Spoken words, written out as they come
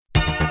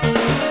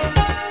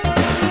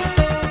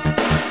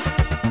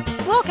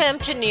welcome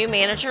to New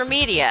Manager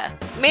Media.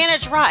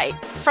 Manage right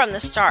from the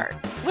start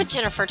with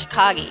Jennifer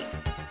Takagi.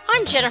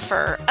 I'm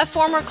Jennifer, a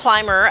former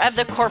climber of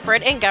the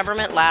corporate and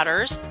government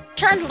ladders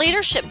turned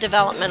leadership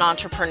development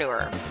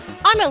entrepreneur.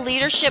 I'm a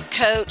leadership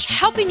coach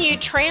helping you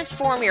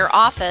transform your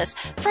office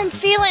from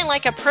feeling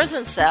like a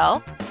prison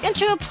cell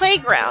into a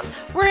playground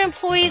where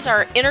employees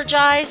are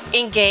energized,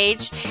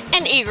 engaged,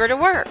 and eager to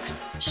work.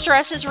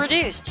 Stress is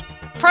reduced.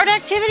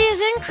 Productivity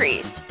is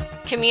increased.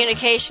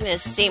 Communication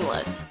is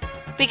seamless.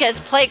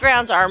 Because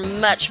playgrounds are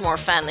much more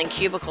fun than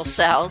cubicle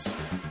cells.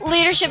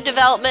 Leadership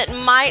development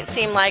might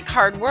seem like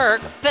hard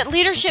work, but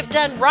leadership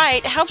done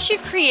right helps you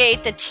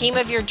create the team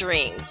of your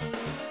dreams.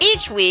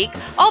 Each week,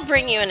 I'll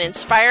bring you an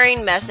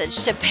inspiring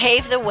message to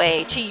pave the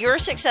way to your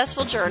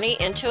successful journey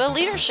into a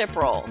leadership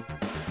role.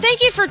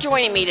 Thank you for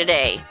joining me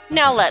today.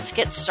 Now let's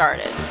get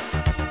started.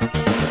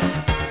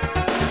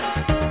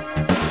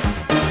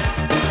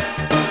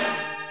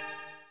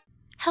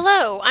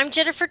 Hello, I'm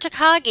Jennifer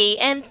Takagi,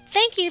 and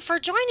thank you for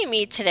joining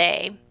me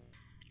today.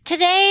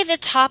 Today, the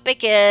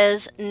topic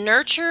is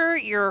nurture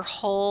your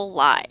whole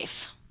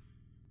life.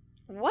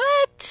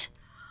 What?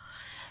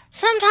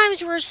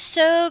 Sometimes we're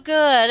so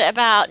good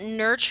about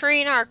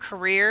nurturing our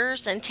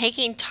careers and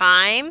taking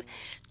time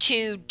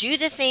to do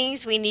the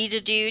things we need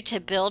to do to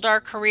build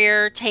our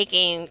career,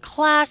 taking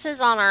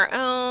classes on our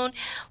own,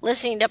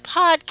 listening to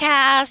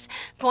podcasts,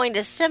 going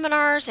to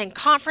seminars and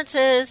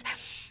conferences,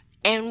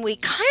 and we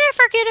kind of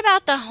forget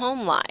about the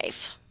home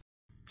life.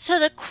 So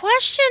the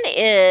question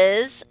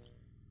is,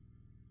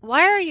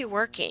 why are you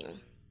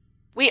working?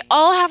 We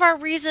all have our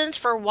reasons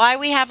for why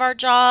we have our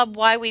job,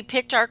 why we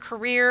picked our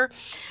career.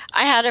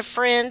 I had a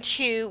friend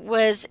who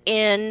was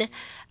in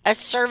a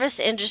service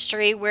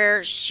industry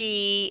where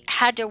she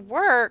had to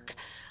work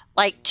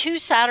like 2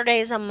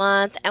 Saturdays a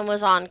month and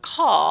was on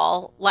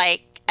call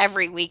like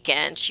every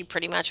weekend. She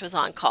pretty much was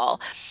on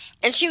call.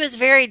 And she was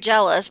very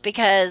jealous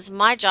because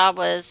my job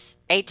was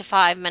 8 to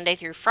 5, Monday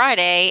through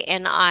Friday,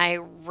 and I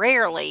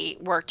rarely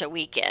worked a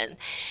weekend.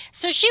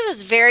 So she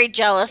was very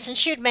jealous, and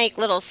she would make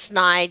little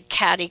snide,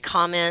 catty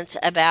comments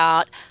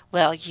about,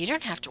 well, you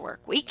don't have to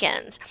work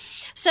weekends.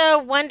 So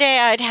one day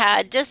I'd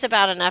had just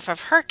about enough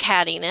of her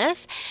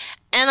cattiness,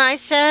 and I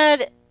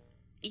said,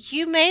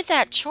 you made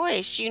that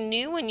choice. You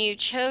knew when you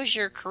chose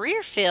your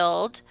career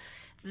field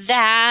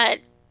that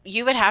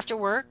you would have to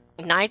work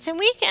nights and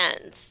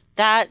weekends.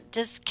 That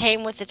just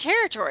came with the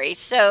territory.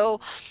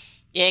 So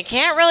you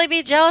can't really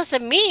be jealous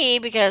of me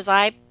because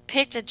I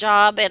picked a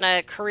job in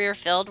a career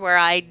field where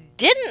I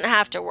didn't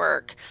have to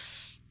work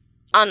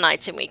on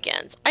nights and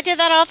weekends. I did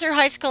that all through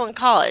high school and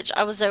college.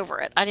 I was over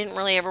it. I didn't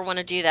really ever want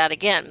to do that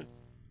again.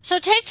 So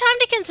take time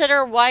to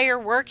consider why you're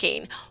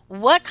working.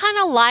 What kind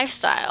of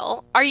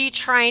lifestyle are you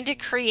trying to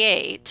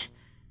create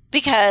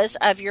because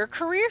of your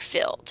career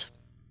field?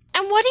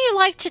 And what do you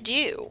like to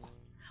do?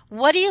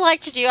 What do you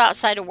like to do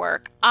outside of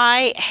work?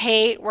 I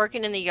hate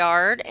working in the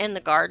yard and the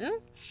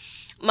garden.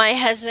 My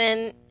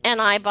husband and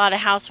I bought a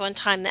house one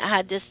time that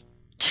had this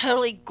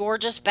totally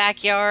gorgeous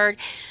backyard,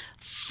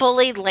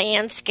 fully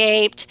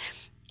landscaped,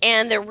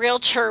 and the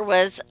realtor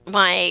was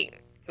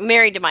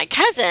married to my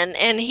cousin,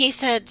 and he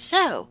said,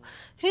 so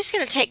who's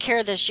going to take care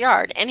of this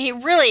yard? And he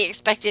really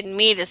expected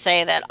me to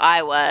say that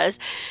I was,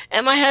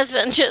 and my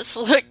husband just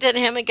looked at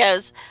him and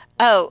goes,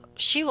 oh,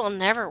 she will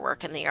never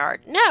work in the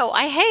yard. No,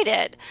 I hate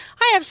it.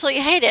 I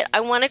absolutely hate it. I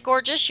want a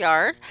gorgeous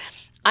yard.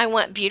 I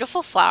want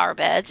beautiful flower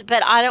beds,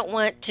 but I don't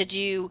want to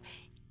do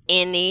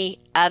any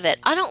of it.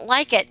 I don't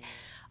like it.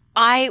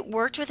 I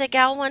worked with a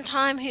gal one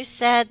time who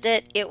said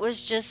that it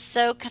was just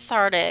so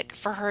cathartic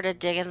for her to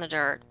dig in the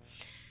dirt.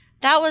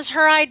 That was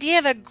her idea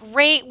of a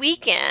great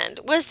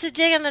weekend, was to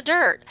dig in the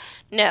dirt.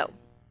 No,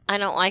 I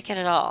don't like it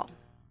at all.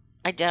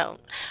 I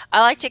don't. I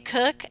like to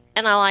cook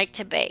and I like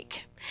to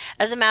bake.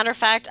 As a matter of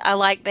fact, I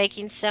like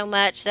baking so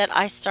much that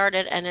I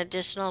started an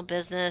additional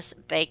business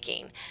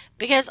baking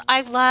because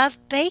I love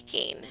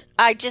baking.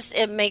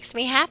 It makes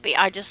me happy.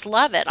 I just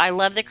love it. I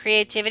love the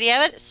creativity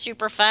of it.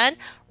 Super fun.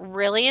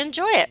 Really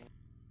enjoy it.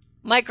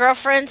 My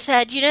girlfriend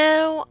said,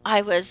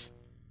 I was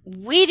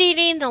weed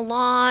eating the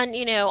lawn,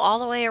 all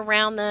the way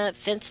around the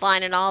fence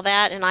line and all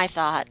that. And I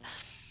thought,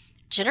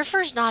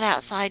 Jennifer's not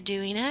outside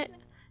doing it.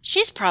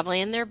 She's probably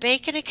in there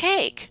baking a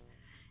cake.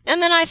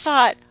 And then I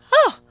thought,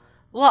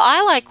 well,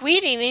 I like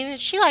weed eating and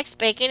she likes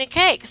baking a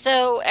cake.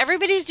 So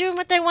everybody's doing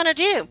what they want to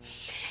do.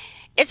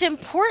 It's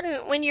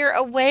important when you're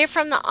away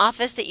from the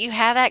office that you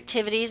have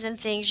activities and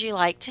things you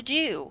like to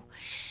do.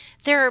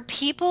 There are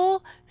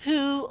people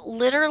who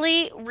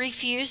literally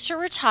refuse to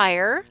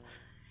retire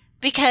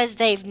because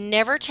they've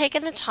never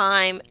taken the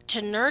time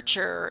to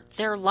nurture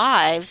their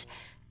lives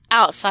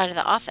outside of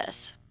the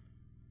office.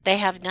 They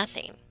have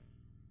nothing.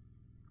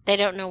 They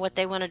don't know what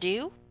they want to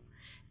do.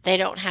 They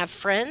don't have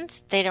friends.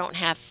 They don't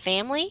have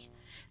family.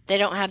 They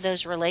don't have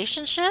those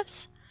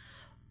relationships.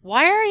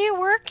 Why are you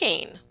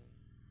working?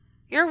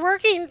 You're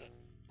working,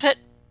 put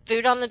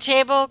food on the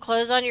table,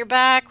 clothes on your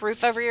back,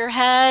 roof over your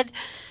head,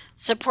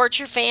 support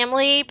your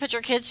family, put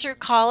your kids through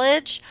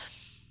college.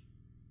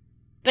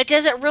 But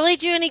does it really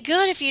do any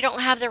good if you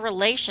don't have the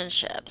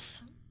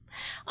relationships?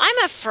 I'm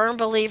a firm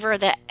believer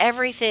that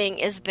everything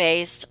is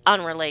based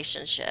on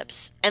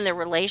relationships and the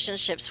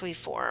relationships we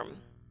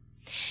form.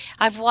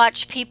 I've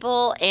watched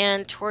people,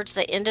 and towards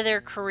the end of their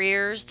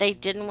careers, they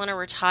didn't want to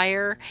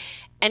retire,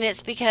 and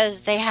it's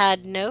because they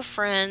had no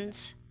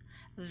friends,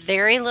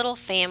 very little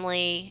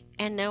family,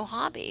 and no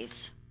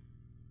hobbies.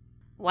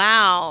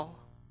 Wow,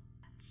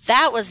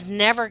 that was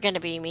never going to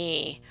be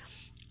me.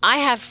 I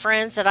have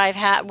friends that I've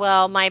had,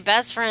 well, my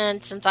best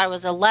friend since I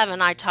was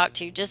 11, I talk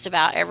to just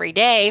about every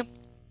day.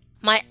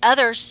 My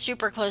other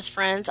super close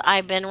friends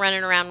I've been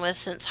running around with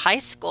since high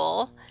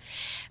school,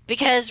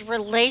 because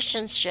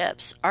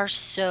relationships are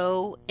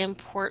so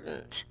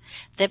important,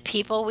 the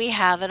people we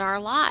have in our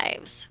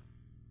lives.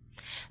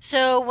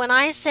 So when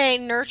I say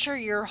nurture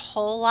your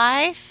whole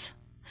life,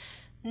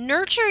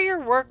 nurture your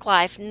work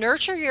life,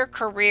 nurture your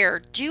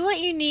career, do what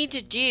you need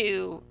to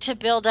do to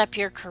build up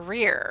your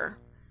career,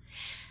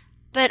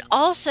 but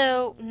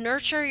also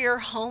nurture your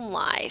home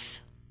life.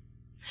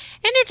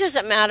 And it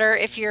doesn't matter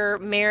if you're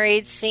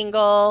married,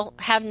 single,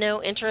 have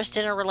no interest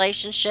in a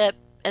relationship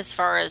as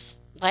far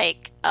as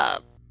like a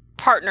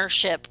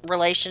partnership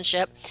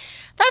relationship.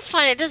 That's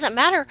fine. It doesn't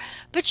matter.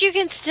 But you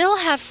can still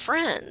have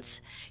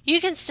friends.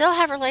 You can still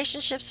have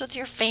relationships with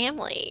your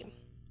family.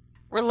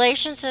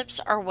 Relationships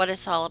are what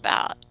it's all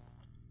about.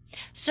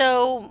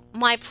 So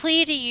my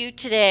plea to you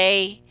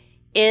today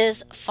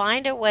is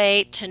find a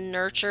way to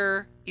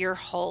nurture your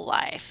whole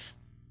life.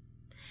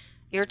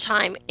 Your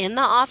time in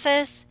the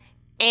office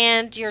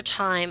and your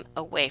time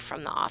away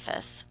from the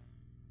office.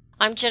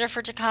 I'm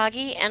Jennifer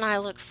Takagi, and I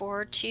look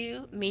forward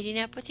to meeting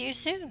up with you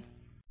soon.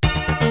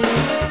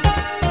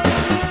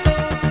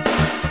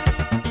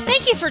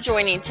 Thank you for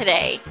joining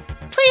today.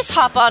 Please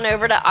hop on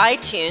over to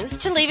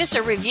iTunes to leave us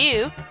a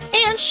review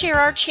and share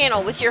our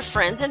channel with your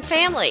friends and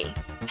family.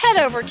 Head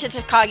over to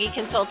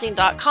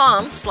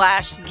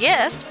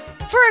TakagiConsulting.com/gift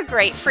for a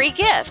great free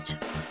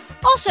gift.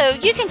 Also,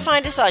 you can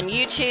find us on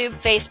YouTube,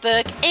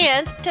 Facebook,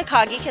 and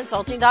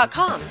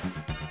TakagiConsulting.com.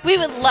 We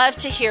would love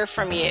to hear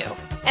from you,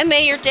 and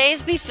may your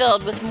days be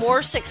filled with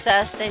more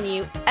success than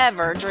you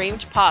ever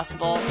dreamed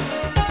possible.